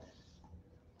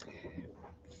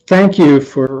Thank you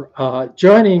for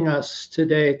joining us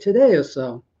today. Today is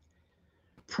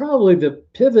probably the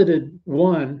pivoted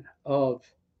one of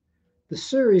the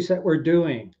series that we're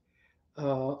doing.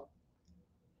 Uh,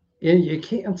 and you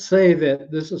can't say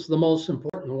that this is the most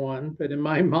important one, but in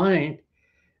my mind,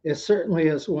 it certainly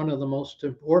is one of the most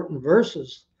important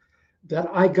verses that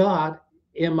I got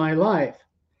in my life.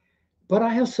 But I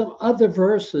have some other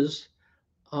verses.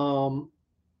 Um,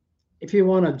 if you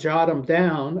want to jot them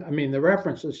down, I mean, the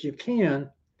references you can.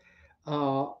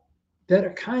 Uh, that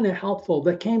are kind of helpful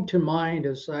that came to mind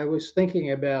as I was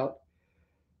thinking about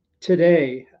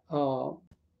today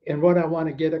and what I want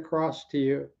to get across to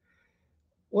you.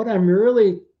 What I'm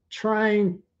really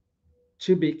trying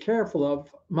to be careful of,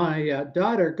 my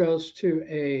daughter goes to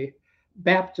a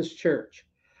Baptist church.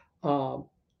 Um,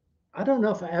 I don't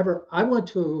know if I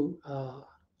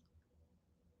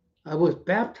was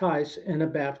baptized in a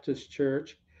Baptist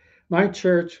church. My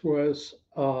church was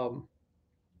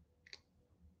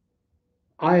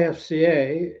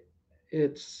IFCA.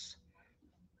 It's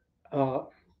uh,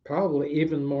 probably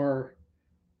even more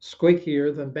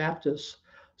squeakier than Baptists.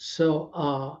 So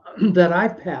that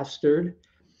I've pastored,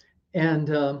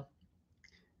 and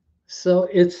so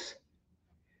it's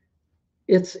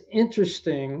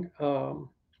interesting.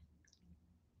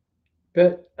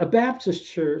 But a Baptist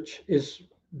church is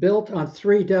built on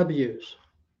three W's: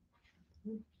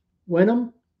 win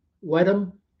 'em, wet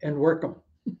 'em, and work 'em.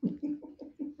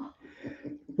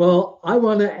 Well, I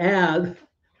want to add,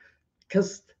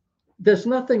 because there's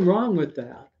nothing wrong with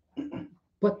that.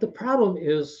 But the problem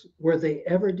is, were they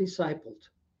ever discipled?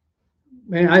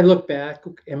 Man, I look back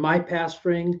in my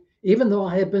pastoring, even though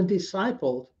I had been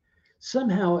discipled,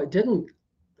 somehow it didn't,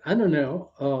 I don't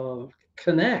know,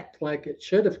 connect like it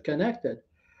should have connected.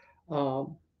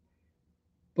 Um,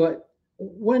 but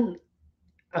when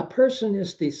a person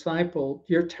is discipled,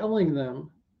 you're telling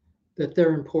them that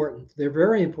they're important. They're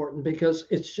very important because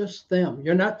it's just them.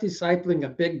 You're not discipling a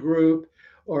big group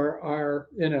or are,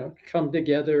 come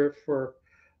together for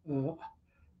uh,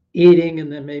 eating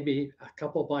and then maybe a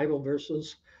couple Bible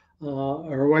verses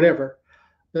or whatever.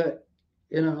 But,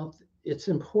 you know, it's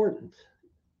important.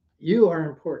 You are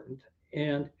important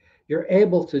and you're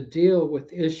able to deal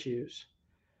with issues.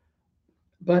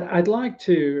 But I'd like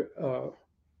to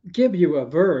give you a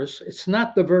verse. It's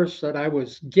not the verse that I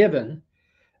was given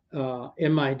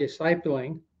in my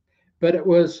discipling, but it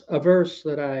was a verse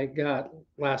that I got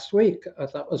last week. I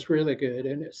thought was really good.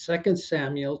 And it's 2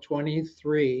 Samuel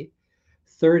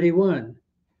 23:31.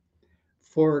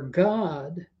 For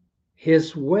God,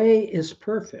 his way is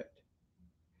perfect.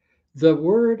 The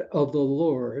word of the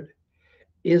Lord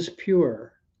is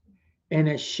pure and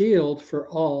a shield for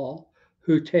all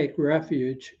who take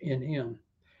refuge in him.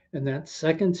 And that's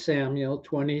 2 Samuel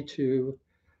 22,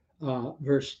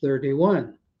 verse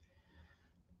 31.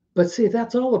 But see,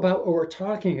 that's all about what we're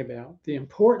talking about, the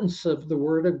importance of the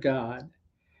Word of God.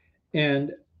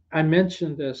 And I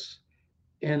mentioned this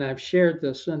and I've shared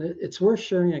this, and it's worth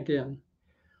sharing again.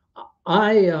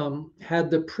 I had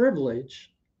the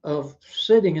privilege of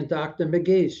sitting in Dr.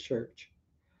 McGee's church,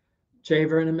 J.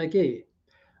 Vernon McGee.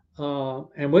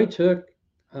 And we took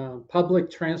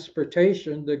public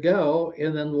transportation to go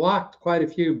and then walked quite a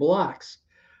few blocks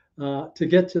to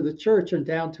get to the church in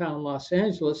downtown Los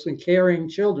Angeles and carrying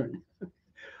children.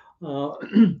 Uh,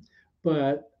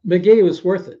 but McGee was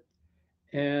worth it.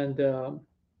 And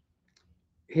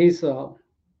he's,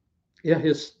 yeah,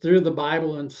 he's through the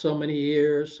Bible in so many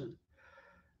years. And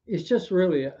he's just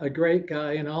really a great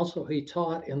guy. And also, he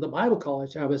taught in the Bible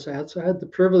college I was at. So I had the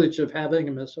privilege of having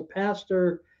him as a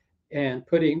pastor and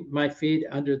putting my feet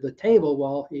under the table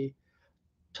while he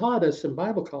taught us in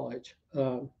Bible college.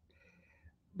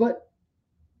 But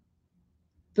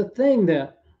the thing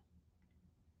that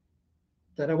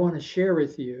I want to share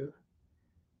with you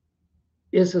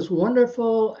is as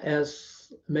wonderful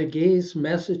as McGee's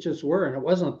messages were, and it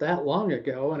wasn't that long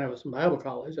ago when I was in Bible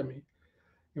college. I mean,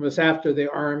 it was after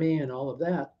the army and all of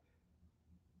that.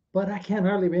 But I can't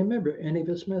hardly remember any of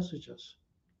his messages.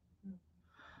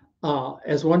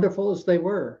 As wonderful as they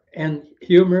were, and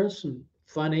humorous and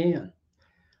funny, and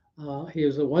he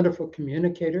was a wonderful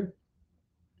communicator.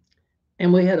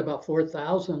 And we had about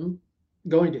 4,000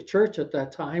 going to church at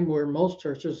that time, where most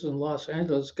churches in Los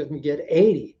Angeles couldn't get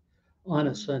 80 on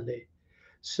a Sunday.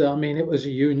 So, I mean, it was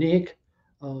a unique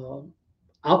uh,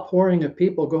 outpouring of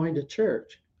people going to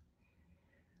church.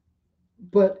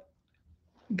 But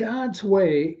God's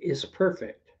way is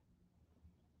perfect.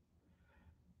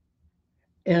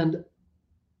 And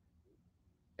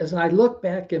as I look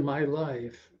back in my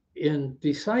life in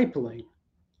discipling,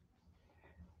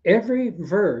 every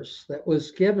verse that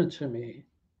was given to me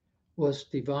was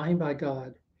divine by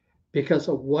God because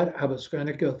of what I was going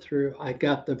to go through. I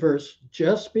got the verse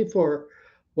just before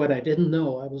what I didn't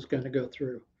know I was going to go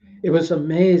through. It was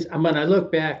amazing. I mean, I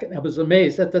look back and I was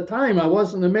amazed. At the time, I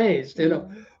wasn't amazed,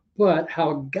 but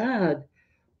how God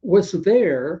was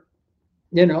there,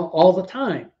 all the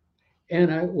time.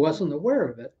 And I wasn't aware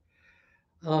of it.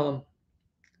 Um,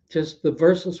 just the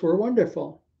verses were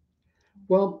wonderful.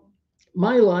 Well,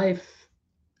 my life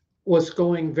was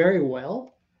going very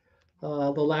well. The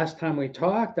last time we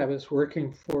talked, I was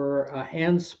working for a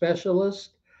hand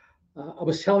specialist. I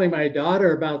was telling my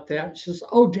daughter about that. She says,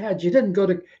 "Oh, Dad, you didn't go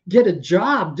to get a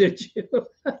job, did you?"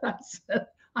 I said,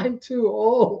 "I'm too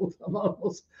old. I'm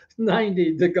almost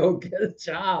 90 to go get a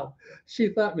job." She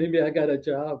thought maybe I got a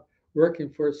job working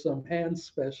for some hand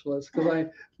specialist because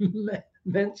I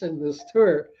mentioned this to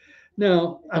her.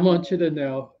 No, I want you to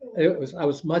know I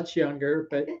was much younger,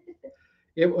 but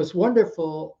it was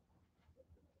wonderful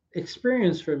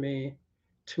experience for me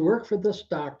to work for this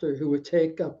doctor who would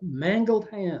take up mangled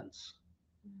hands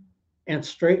and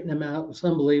straighten them out. It was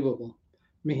unbelievable.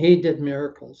 I mean, he did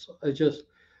miracles.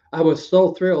 I was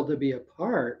so thrilled to be a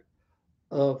part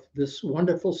of this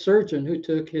wonderful surgeon who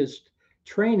took his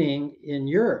training in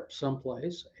Europe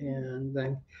someplace and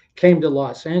then came to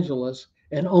Los Angeles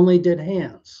and only did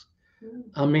hands.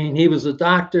 I mean, he was a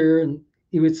doctor and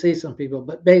he would see some people,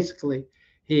 but basically,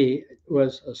 he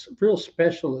was a real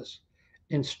specialist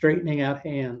in straightening out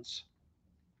hands.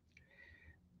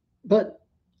 But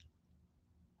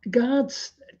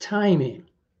God's timing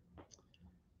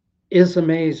is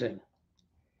amazing.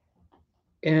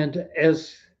 And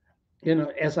as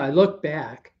I look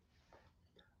back,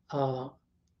 uh,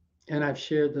 and I've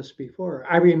shared this before,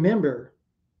 I remember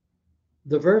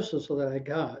the verses that I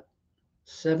got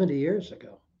 70 years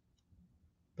ago,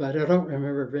 but I don't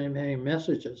remember very many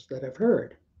messages that I've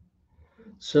heard.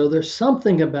 So there's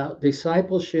something about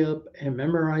discipleship and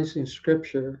memorizing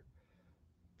scripture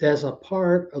that's a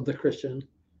part of the Christian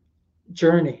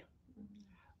journey.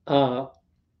 Uh,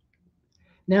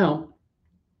 Now,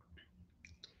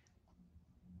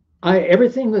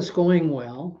 everything was going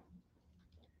well,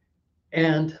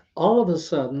 and all of a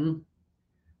sudden,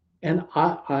 and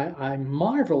I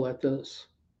marvel at this,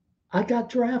 I got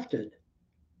drafted.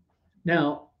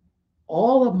 Now,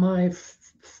 all of my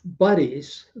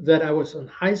buddies that I was in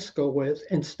high school with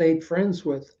and stayed friends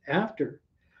with after,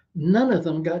 none of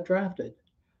them got drafted.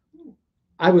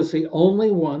 I was the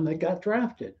only one that got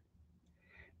drafted.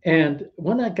 And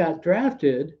when I got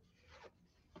drafted,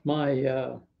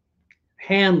 my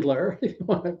handler, if you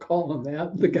want to call him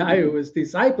that, the guy who was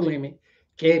discipling me,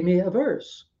 gave me a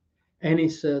verse. And he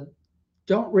said,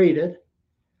 "Don't read it.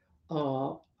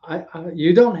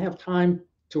 You don't have time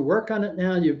to work on it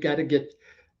now.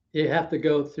 You have to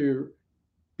go through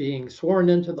being sworn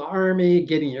into the army,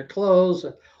 getting your clothes,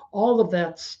 and all of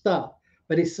that stuff.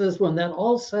 But he says, when that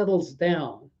all settles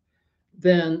down,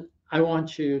 then I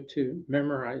want you to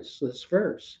memorize this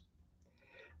verse."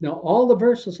 Now, all the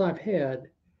verses I've had,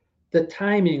 the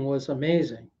timing was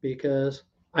amazing because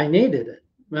I needed it.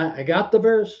 I got the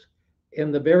verse,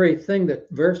 and the very thing that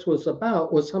verse was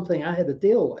about was something I had to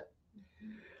deal with.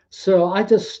 So I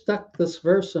just stuck this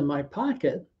verse in my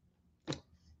pocket,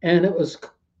 and it was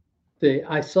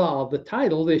I saw the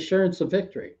title, "The Assurance of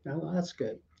Victory." Now that's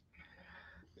good.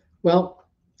 Well,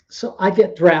 so I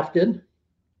get drafted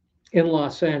in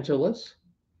Los Angeles,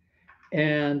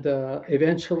 and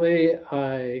eventually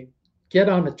I get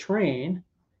on a train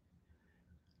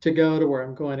to go to where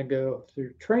I'm going to go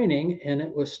through training, and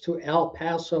it was to El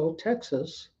Paso,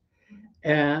 Texas,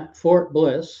 at Fort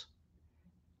Bliss,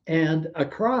 and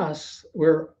across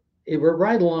we're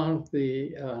right along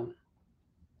the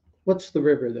what's the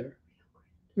river there?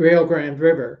 Rio Grande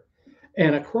River,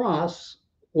 and across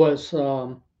was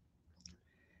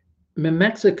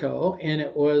Mexico, and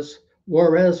it was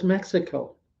Juarez,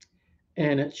 Mexico,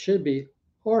 and it should be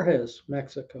Juarez,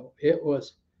 Mexico.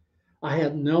 I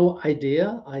had no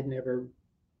idea. I'd never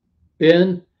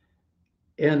been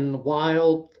in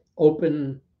wild,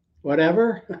 open,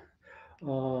 whatever.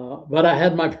 But I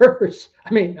had my verse.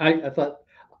 I mean, I thought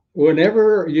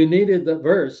whenever you needed the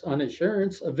verse on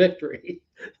assurance of victory,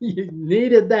 you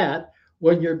needed that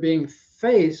when you're being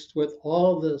faced with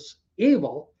all this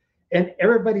evil and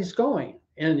everybody's going.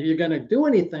 And you're going to do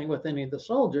anything with any of the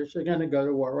soldiers, you're going to go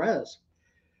to Juarez.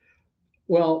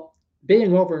 Well,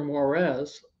 being over in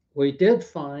Juarez, we did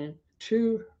find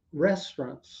two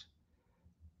restaurants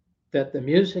that the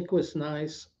music was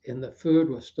nice and the food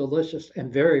was delicious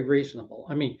and very reasonable.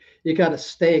 I mean, you got a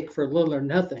steak for little or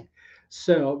nothing.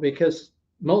 So, because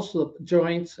most of the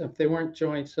joints, if they weren't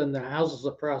joints, then the houses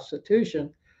of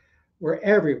prostitution were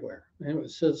everywhere. And it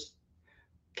was just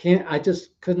I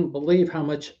just couldn't believe how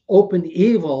much open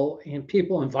evil and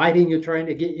people inviting you, trying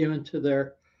to get you into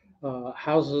their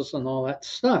houses and all that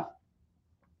stuff.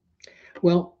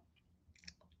 Well,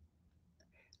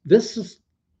 this is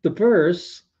the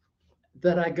verse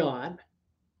that I got,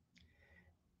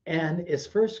 and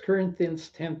it's 1 Corinthians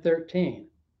 10:13.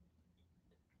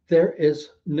 There is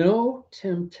no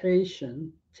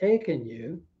temptation taken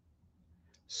you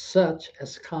such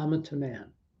as common to man.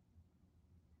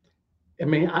 I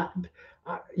mean,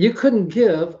 you couldn't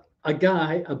give a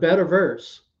guy a better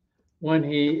verse when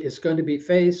he is going to be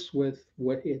faced with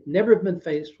what he had never been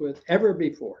faced with ever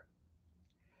before.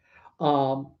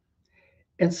 Um,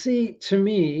 and see, to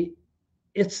me,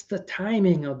 it's the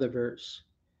timing of the verse.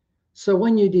 So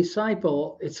when you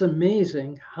disciple, it's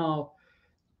amazing how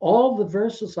all the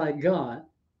verses I got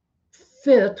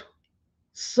fit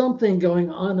something going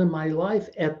on in my life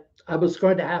at I was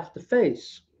going to have to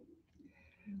face.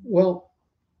 Well,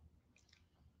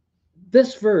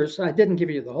 this verse, I didn't give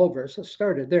you the whole verse. I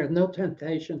started there. No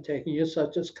temptation taking you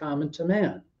such as common to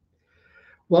man.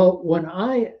 Well, when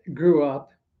I grew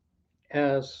up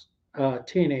as a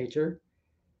teenager,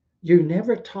 you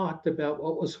never talked about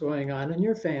what was going on in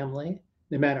your family,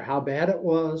 no matter how bad it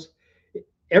was.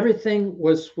 Everything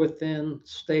was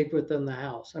stayed within the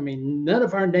house. I mean, none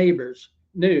of our neighbors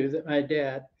knew that my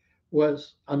dad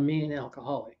was a mean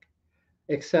alcoholic,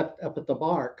 except up at the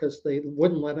bar because they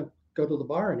wouldn't let him go to the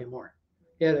bar anymore.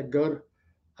 He had to go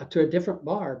to a different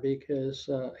bar because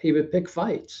he would pick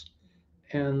fights,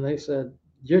 and they said,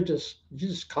 "You're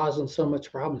just causing so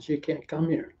much problems. You can't come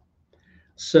here."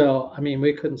 So, I mean,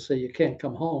 we couldn't say you can't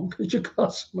come home because you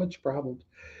cause so much problems.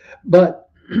 But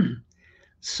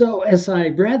so as I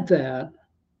read that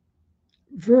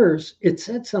verse, it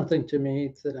said something to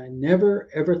me that I never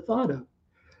ever thought of.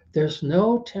 There's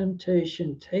no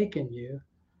temptation taken you,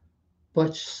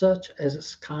 but such as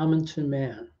is common to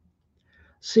man.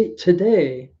 See,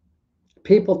 today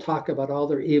people talk about all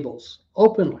their evils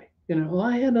openly. Well,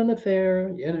 I had an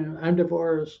affair, I'm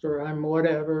divorced or I'm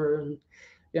whatever, and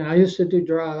I used to do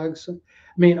drugs. I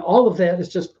mean, all of that is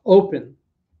just open,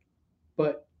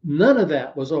 but none of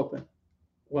that was open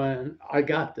when I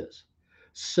got this.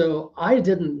 So I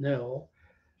didn't know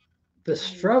the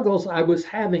struggles I was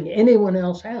having anyone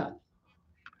else had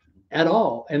at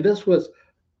all. And this was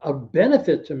a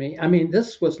benefit to me. I mean,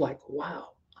 this was like, wow.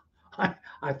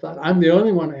 I thought I'm the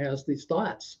only one who has these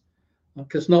thoughts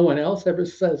because no one else ever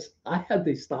says I had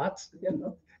these thoughts,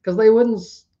 because they wouldn't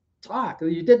talk.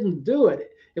 You didn't do it.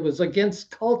 It was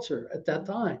against culture at that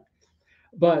time.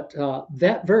 But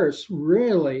that verse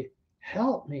really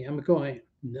helped me. I'm going,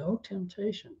 no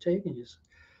temptation taking you.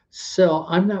 So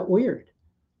I'm not weird.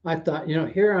 I thought,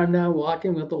 here I'm now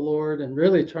walking with the Lord and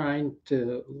really trying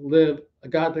to live a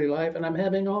godly life, and I'm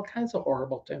having all kinds of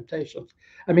horrible temptations.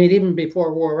 I mean, even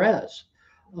before Juarez,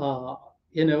 uh,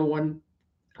 when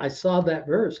I saw that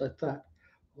verse, I thought,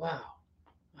 wow,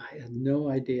 I had no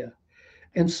idea.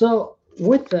 And so,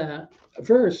 with that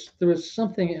verse, there was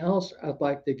something else I'd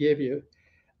like to give you.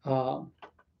 Um,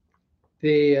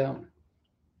 the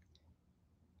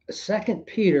 2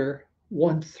 Peter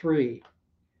 1:3.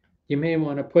 You may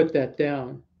want to put that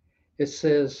down. It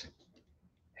says,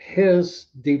 His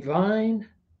divine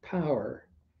power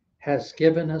has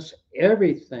given us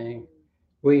everything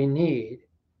we need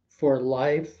for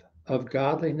life of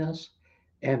godliness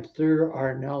and through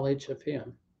our knowledge of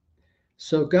Him.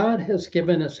 So God has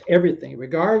given us everything,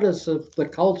 regardless of the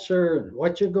culture and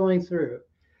what you're going through.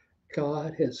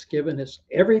 God has given us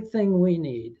everything we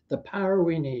need, the power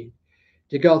we need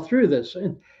to go through this.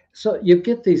 And so you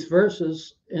get these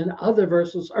verses, and other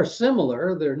verses are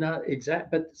similar. They're not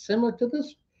exact, but similar to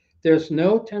this. There's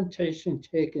no temptation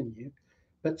taken you,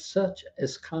 but such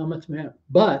as common to man.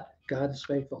 But God is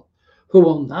faithful, who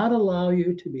will not allow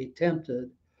you to be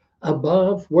tempted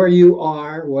above where you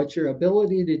are, what your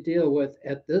ability to deal with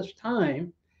at this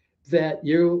time, that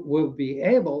you will be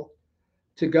able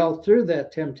to go through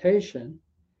that temptation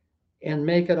and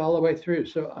make it all the way through.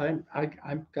 So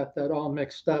I've got that all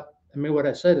mixed up. I mean, what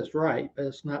I said is right, but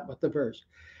it's not what the verse.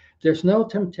 There's no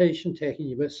temptation taking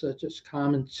you, but such as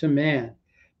common to man.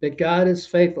 But God is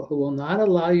faithful, who will not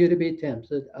allow you to be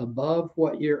tempted above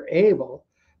what you're able,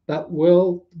 but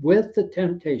will, with the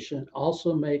temptation,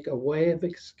 also make a way of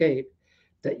escape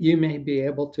that you may be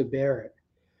able to bear it.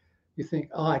 You think,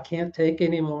 oh, I can't take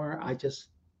anymore.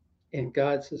 And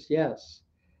God says, yes,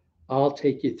 I'll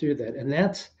take you through that. And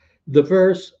that's the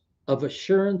verse of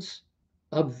assurance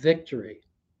of victory.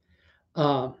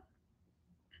 Uh,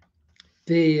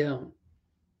 the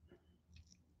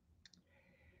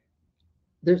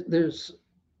there's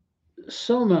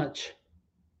so much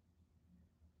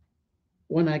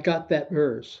when I got that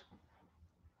verse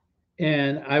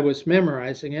and I was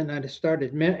memorizing it, and I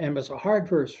started, and it was a hard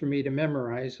verse for me to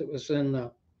memorize. It was in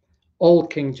the Old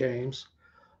King James.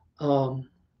 Um,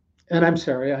 and I'm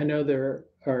sorry, I know there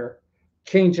are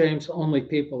King James only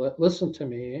people that listen to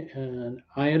me, and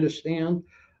I understand.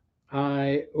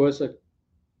 I was a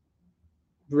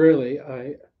really,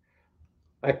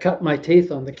 I cut my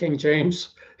teeth on the King James,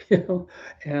 you know,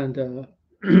 and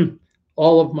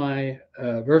all of my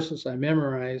verses I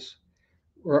memorized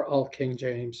were all King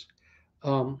James.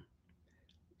 Um,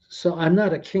 so I'm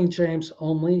not a King James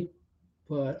only,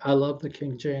 but I love the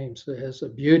King James. It has a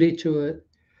beauty to it.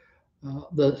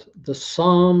 The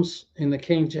Psalms in the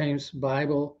King James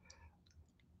Bible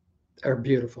are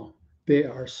beautiful. They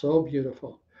are so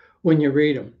beautiful when you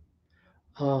read them.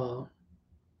 Uh,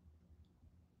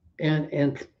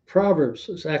 and Proverbs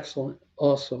is excellent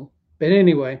also. But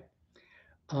anyway,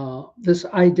 this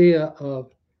idea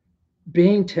of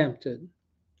being tempted,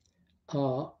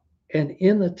 uh, and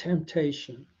in the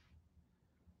temptation,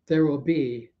 there will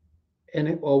be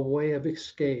a way of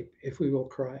escape if we will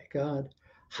cry, God,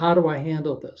 how do I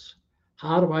handle this?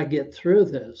 How do I get through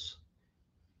this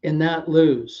and not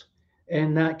lose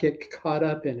and not get caught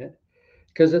up in it?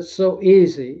 Because it's so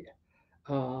easy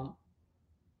uh,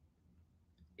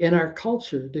 in our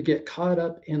culture to get caught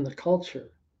up in the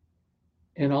culture.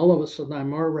 And all of a sudden, I'm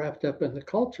more wrapped up in the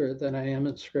culture than I am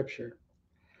in Scripture.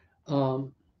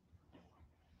 Um,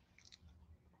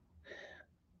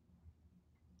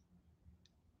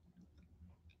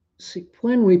 See,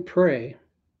 when we pray,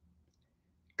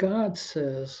 God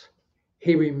says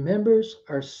He remembers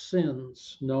our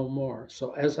sins no more.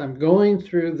 So as I'm going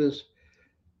through this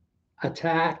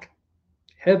attack,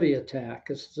 heavy attack,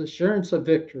 it's the assurance of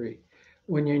victory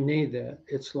when you need that.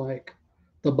 It's like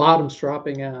the bottom's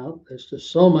dropping out. There's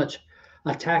just so much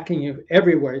attacking you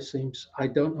everywhere. It seems I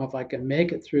don't know if I can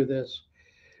make it through this,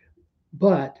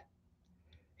 but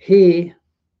He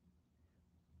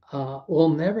will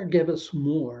never give us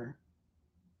more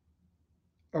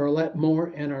or let more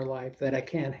in our life that I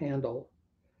can't handle.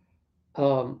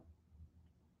 Um,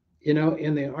 in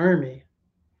the Army,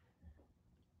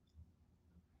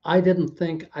 I didn't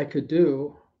think I could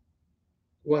do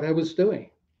what I was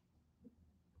doing,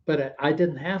 but I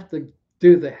didn't have to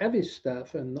do the heavy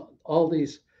stuff and all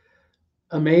these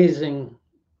amazing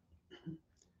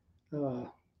uh,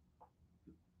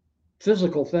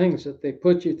 physical things that they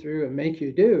put you through and make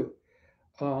you do.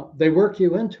 They work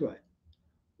you into it.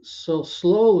 So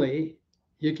slowly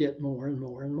you get more and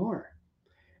more and more.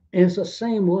 And it's the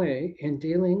same way in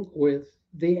dealing with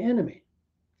the enemy.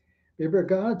 Remember,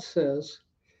 God says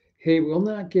He will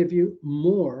not give you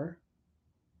more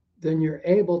than you're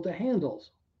able to handle.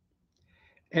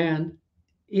 And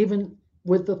even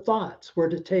with the thoughts, we're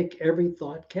to take every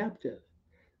thought captive.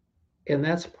 And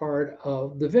that's part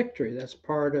of the victory. That's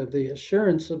part of the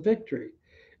assurance of victory,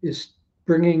 is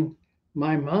bringing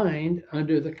my mind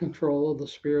under the control of the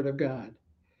Spirit of God.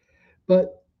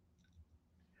 But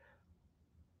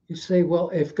you say, well,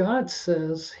 if God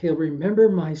says He'll remember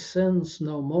my sins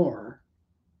no more,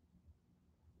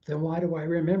 then why do I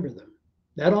remember them?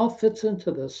 That all fits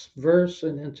into this verse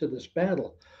and into this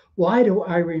battle. Why do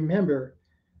I remember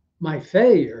my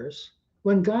failures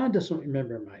when God doesn't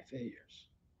remember my failures?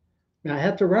 Now I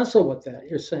have to wrestle with that.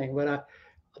 You're saying, but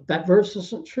that verse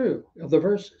isn't true. Well, the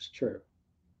verse is true.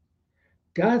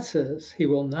 God says He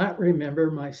will not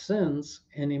remember my sins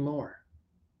anymore.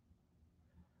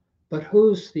 But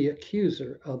who's the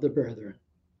accuser of the brethren?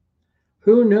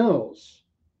 Who knows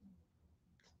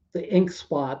the ink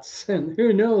spots and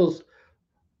who knows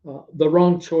the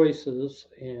wrong choices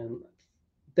and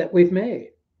that we've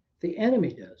made? The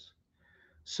enemy does.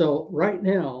 So right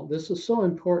now, this is so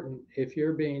important if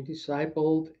you're being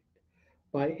discipled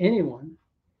by anyone.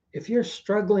 If you're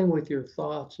struggling with your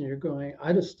thoughts and you're going,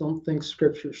 I just don't think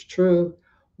scripture's true,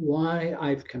 why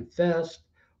I've confessed,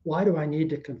 why do I need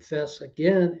to confess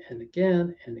again and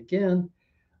again and again?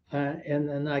 And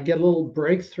then I get a little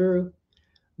breakthrough.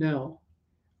 No,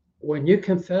 when you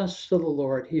confess to the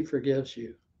Lord, He forgives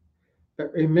you.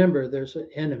 But remember, there's an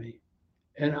enemy,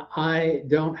 and I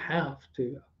don't have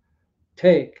to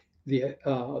take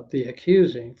the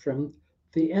accusing from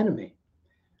the enemy,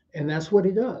 and that's what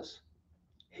he does.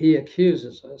 He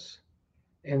accuses us.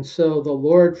 And so the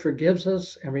Lord forgives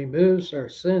us and removes our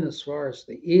sin as far as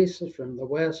the east is from the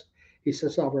west. He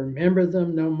says, I'll remember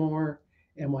them no more.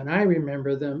 And when I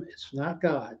remember them, it's not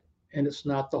God and it's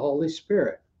not the Holy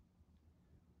Spirit.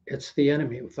 It's the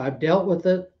enemy. If I've dealt with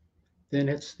it, then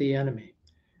it's the enemy.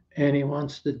 And he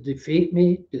wants to defeat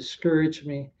me, discourage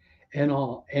me, and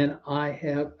all. And I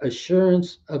have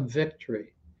assurance of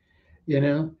victory, you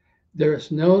know. There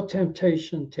is no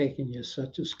temptation taking you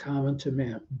such as common to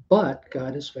man, but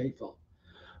God is faithful,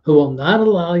 who will not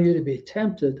allow you to be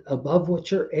tempted above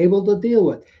what you're able to deal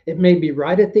with. It may be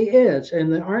right at the edge. In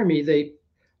the army, they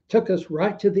took us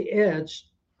right to the edge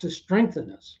to strengthen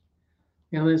us.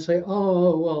 And they say,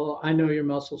 oh, well, I know your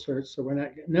muscles hurt, so we're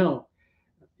not. No,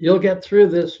 you'll get through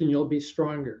this and you'll be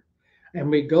stronger. And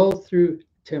we go through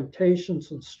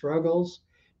temptations and struggles.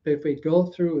 But if we go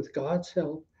through with God's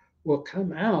help, we'll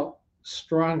come out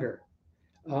stronger,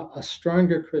 a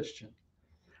stronger Christian.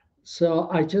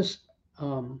 So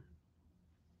um,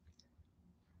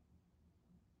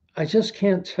 I just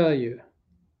can't tell you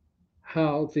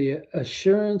how the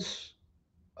assurance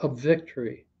of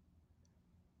victory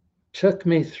took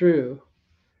me through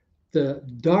the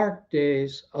dark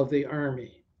days of the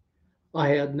army. I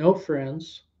had no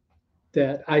friends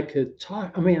that I could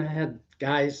talk. I mean, I had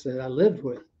guys that I lived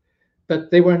with, but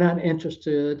they were not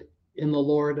interested in the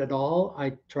Lord at all.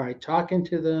 I tried talking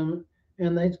to them,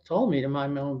 and they told me to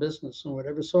mind my own business and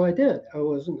whatever. So I did. I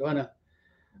wasn't going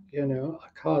to,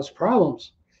 cause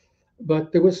problems.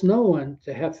 But there was no one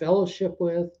to have fellowship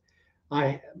with.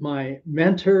 My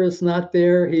mentor is not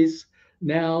there. He's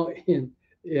now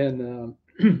in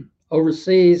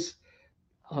overseas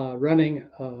running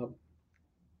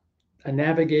a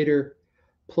navigator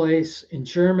place in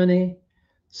Germany.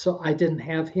 So I didn't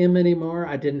have him anymore.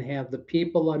 I didn't have the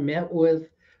people I met with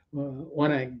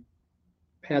when I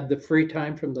had the free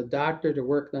time from the doctor to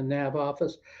work in the nav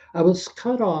office. I was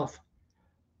cut off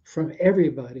from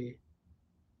everybody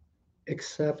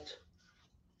except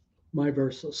my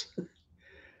verses.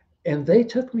 And they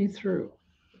took me through.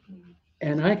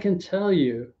 And I can tell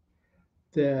you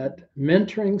that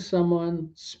mentoring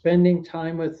someone, spending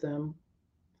time with them,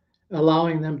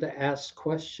 allowing them to ask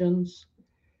questions,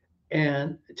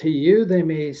 and to you, they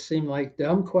may seem like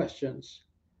dumb questions,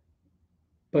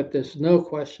 but there's no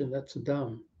question that's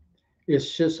dumb.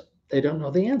 It's just they don't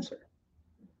know the answer,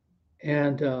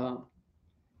 and uh,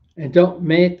 and don't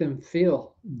make them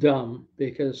feel dumb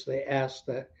because they ask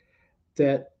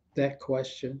that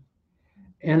question.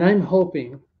 And I'm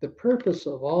hoping the purpose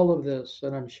of all of this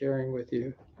that I'm sharing with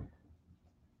you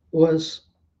was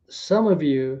some of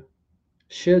you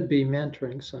should be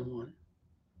mentoring someone.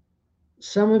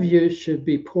 Some of you should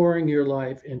be pouring your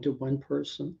life into one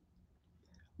person,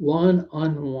 one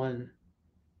on one.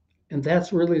 And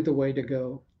that's really the way to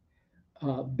go.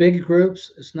 Big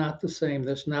groups is not the same.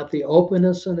 There's not the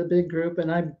openness in a big group.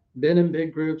 And I've been in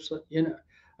big groups,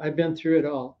 I've been through it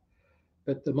all.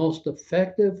 But the most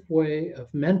effective way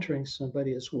of mentoring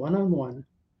somebody is one on one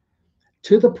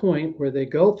to the point where they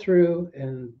go through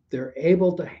and they're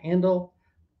able to handle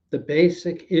the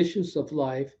basic issues of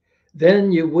life.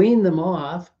 Then you wean them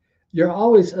off. You're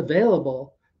always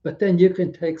available, but then you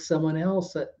can take someone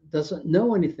else that doesn't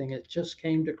know anything. It just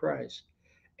came to Christ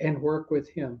and work with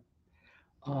him.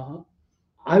 Uh,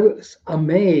 I was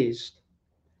amazed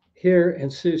here in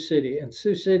Sioux City, and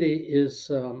Sioux City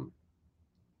is, I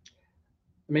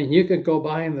mean, you could go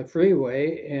by in the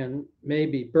freeway and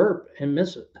maybe burp and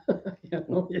miss it.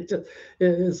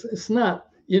 It's not,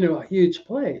 a huge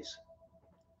place,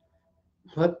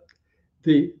 but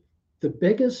the the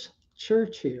biggest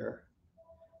church here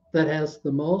that has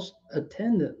the most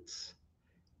attendance,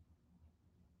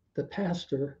 the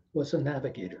pastor was a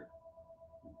navigator.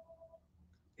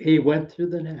 He went through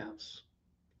the navs,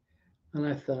 and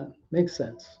I thought, makes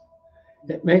sense.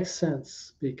 It makes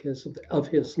sense because of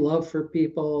his love for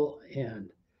people, and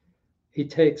he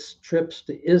takes trips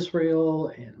to Israel,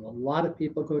 and a lot of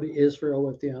people go to Israel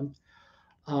with him.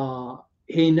 Uh,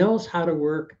 he knows how to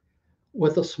work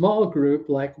with a small group,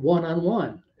 like one on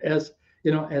one, as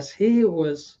he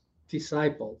was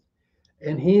discipled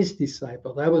and he's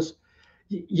discipled.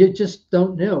 You just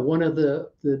don't know. One of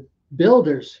the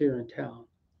builders here in town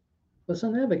was a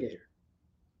navigator,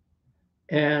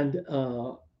 and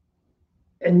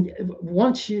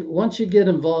once you get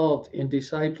involved in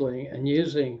discipling and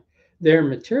using their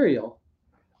material,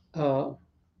 uh,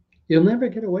 you'll never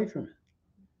get away from it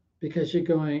because you're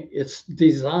going. It's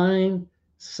designed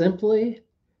simply,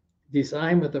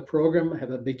 designed with a program, have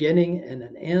a beginning and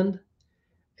an end,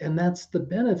 and that's the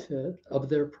benefit of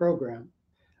their program.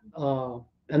 Uh,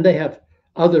 and they have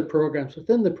other programs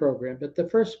within the program, but the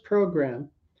first program,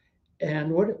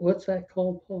 and what's that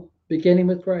called, Paul? Beginning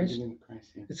with Christ. Beginning with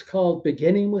Christ, yeah. It's called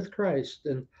Beginning with Christ,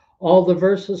 and all the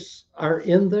verses are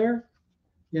in there.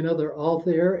 They're all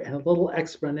there, and a little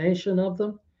explanation of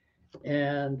them,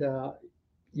 and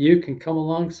you can come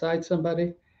alongside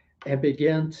somebody and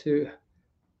begin to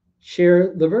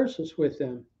share the verses with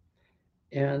them,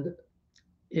 and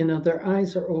their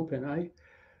eyes are open.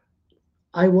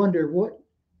 I wonder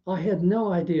I had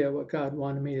no idea what God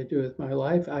wanted me to do with my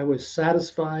life. I was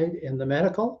satisfied in the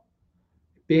medical,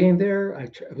 being there. I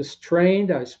was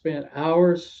trained. I spent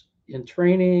hours in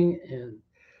training, and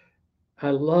I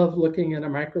love looking at a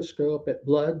microscope at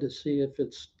blood to see if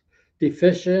it's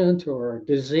deficient or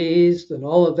diseased and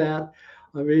all of that.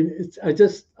 I mean, I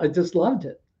just loved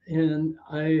it, and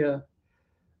I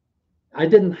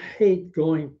didn't hate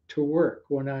going to work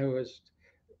when I was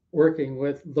working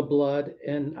with the blood,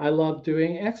 and I loved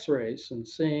doing X-rays and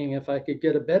seeing if I could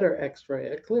get a better X-ray,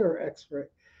 a clearer X-ray,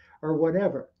 or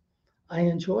whatever. I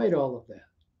enjoyed all of that,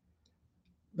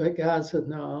 but God said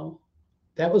no.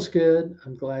 That was good.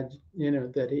 I'm glad,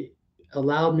 that He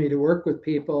allowed me to work with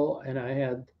people, and I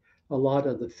had a lot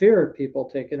of the fear of people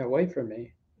taken away from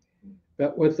me.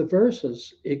 But with the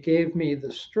verses, it gave me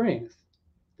the strength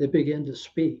to begin to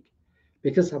speak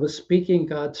because I was speaking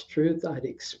God's truth. I'd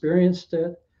experienced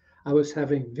it. I was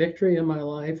having victory in my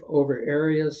life over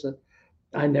areas that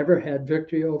I never had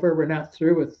victory over. We're not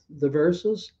through with the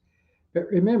verses. But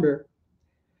remember,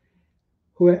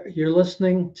 who you're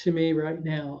listening to me right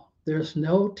now, there's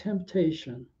no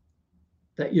temptation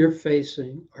that you're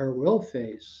facing or will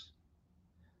face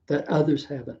that others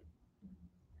haven't.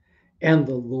 And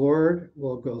the Lord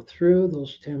will go through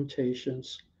those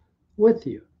temptations with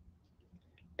you.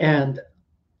 And,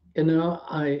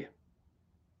 I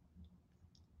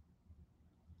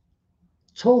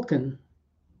Tolkien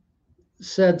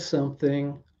said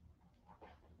something.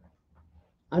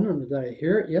 I don't know, did I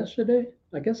hear it yesterday?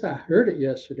 I guess I heard it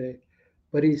yesterday.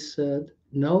 But he said,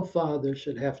 no father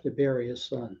should have to bury his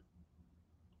son.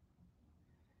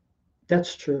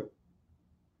 That's true.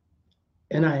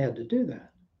 And I had to do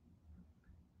that.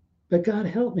 But God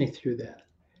helped me through that.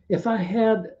 If I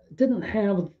didn't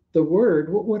have the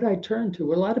word, what would I turn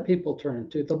to? A lot of people turn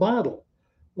to the bottle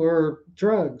or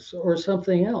drugs or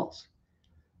something else.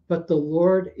 But the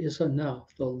Lord is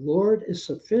enough. The Lord is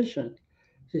sufficient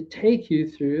to take you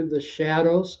through the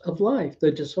shadows of life,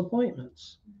 the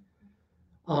disappointments.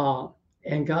 Uh,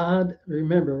 and God,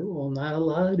 remember, will not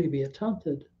allow you to be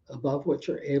tempted above what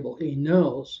you're able. He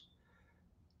knows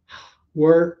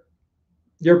where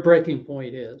your breaking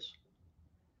point is,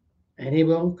 and He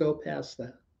won't go past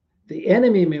that. The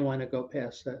enemy may want to go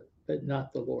past that, but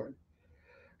not the Lord.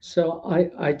 So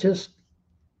I just,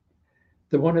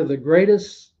 one of the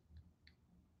greatest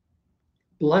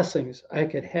blessings I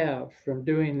could have from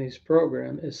doing these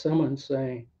programs is someone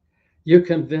saying, you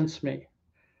convince me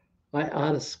I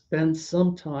ought to spend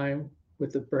some time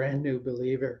with a brand new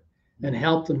believer and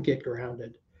help them get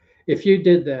grounded. If you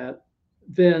did that,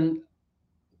 then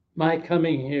my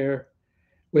coming here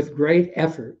with great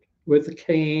effort, with the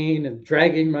cane and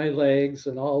dragging my legs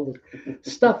and all the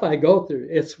stuff I go through,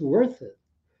 it's worth it.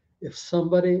 If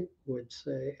somebody would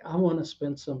say, I want to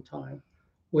spend some time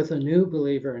with a new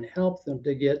believer and help them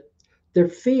to get their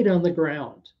feet on the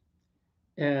ground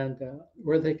and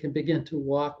where they can begin to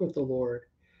walk with the Lord,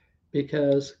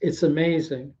 because it's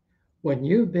amazing. When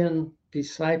you've been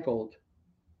discipled,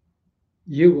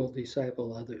 you will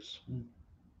disciple others.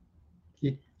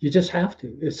 You just have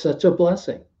to. It's such a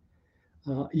blessing.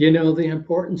 You know the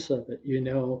importance of it, you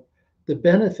know the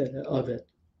benefit of it.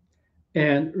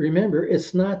 And remember,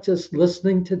 it's not just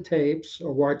listening to tapes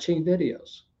or watching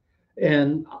videos.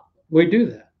 And we do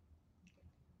that.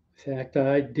 In fact,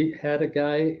 had a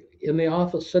guy in the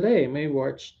office today, and we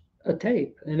watched a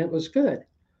tape, and it was good.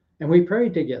 And we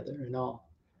prayed together and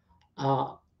all.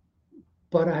 Uh,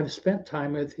 but I've spent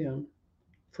time with him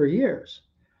for years.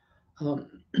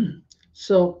 Um,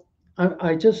 so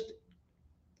I just,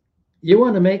 you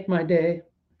want to make my day?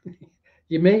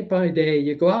 You make my day.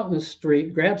 You go out in the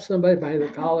street, grab somebody by the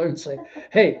collar, and say,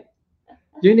 hey,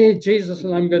 you need Jesus,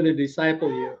 and I'm going to disciple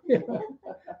you.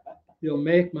 You'll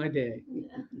make my day.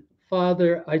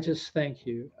 Father, I just thank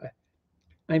you.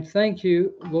 I thank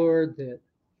you, Lord, that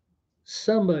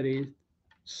somebody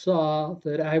saw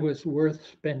that I was worth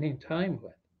spending time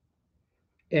with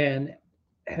and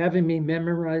having me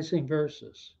memorizing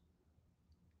verses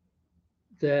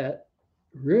that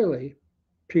really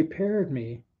prepared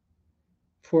me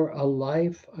for a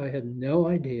life I had no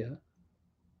idea,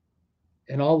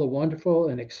 and all the wonderful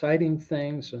and exciting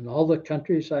things and all the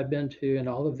countries I've been to and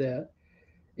all of that.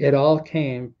 It all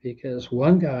came because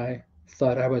one guy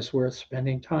thought I was worth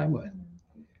spending time with.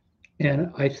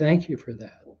 And I thank you for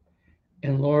that.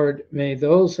 And Lord, may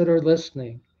those that are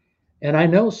listening, and I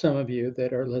know some of you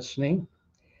that are listening,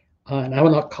 and I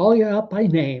will not call you out by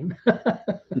name.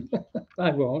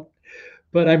 I won't.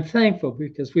 But I'm thankful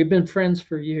because we've been friends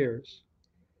for years.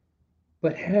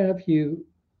 But have you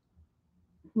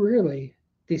really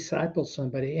disciple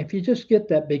somebody? If you just get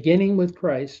that beginning with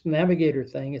Christ navigator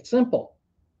thing, it's simple.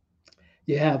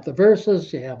 You have the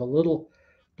verses, you have a little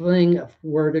thing of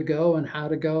where to go and how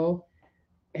to go,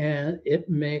 and it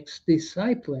makes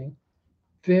discipling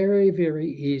very, very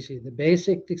easy. The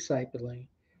basic discipling,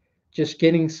 just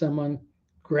getting someone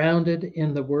grounded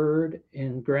in the Word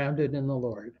and grounded in the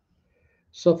Lord.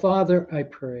 So, Father, I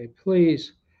pray,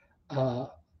 please, uh,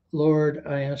 Lord,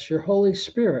 I ask your Holy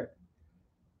Spirit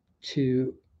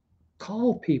to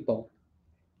call people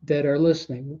that are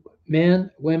listening,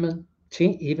 men, women,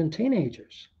 even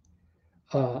teenagers,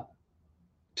 uh,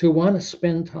 to want to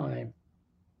spend time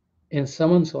in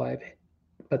someone's life,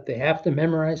 but they have to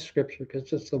memorize Scripture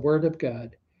because it's the Word of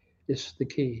God is the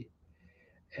key.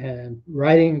 And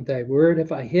writing thy word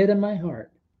if I hid in my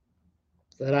heart,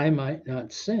 that I might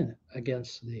not sin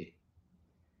against thee.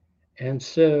 And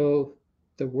so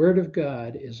the word of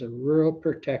God is a real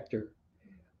protector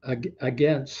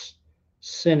against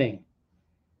sinning.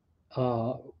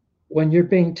 Uh, when you're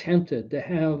being tempted to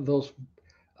have those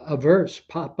a verse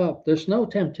pop up, there's no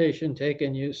temptation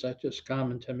taken you such as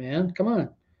common to man. Come on,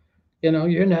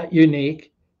 you're not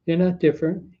unique, you're not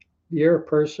different. You're a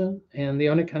person, and the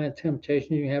only kind of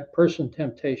temptation you have, person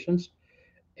temptations,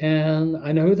 and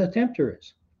I know who the tempter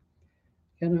is.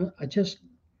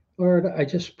 Lord, I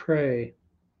just pray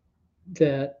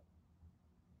that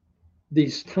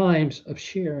these times of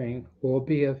sharing will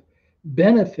be of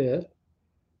benefit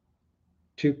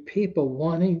to people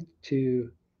wanting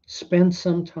to spend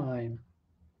some time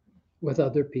with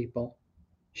other people,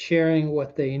 sharing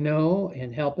what they know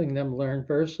and helping them learn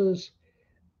verses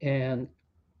and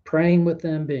praying with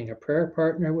them, being a prayer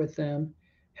partner with them,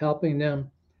 helping them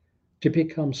to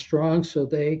become strong so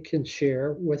they can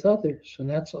share with others. And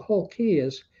that's the whole key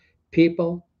is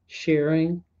people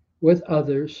sharing with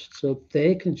others so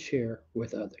they can share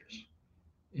with others.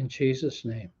 In Jesus'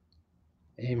 name,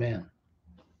 amen.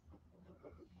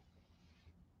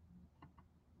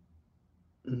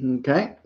 Okay.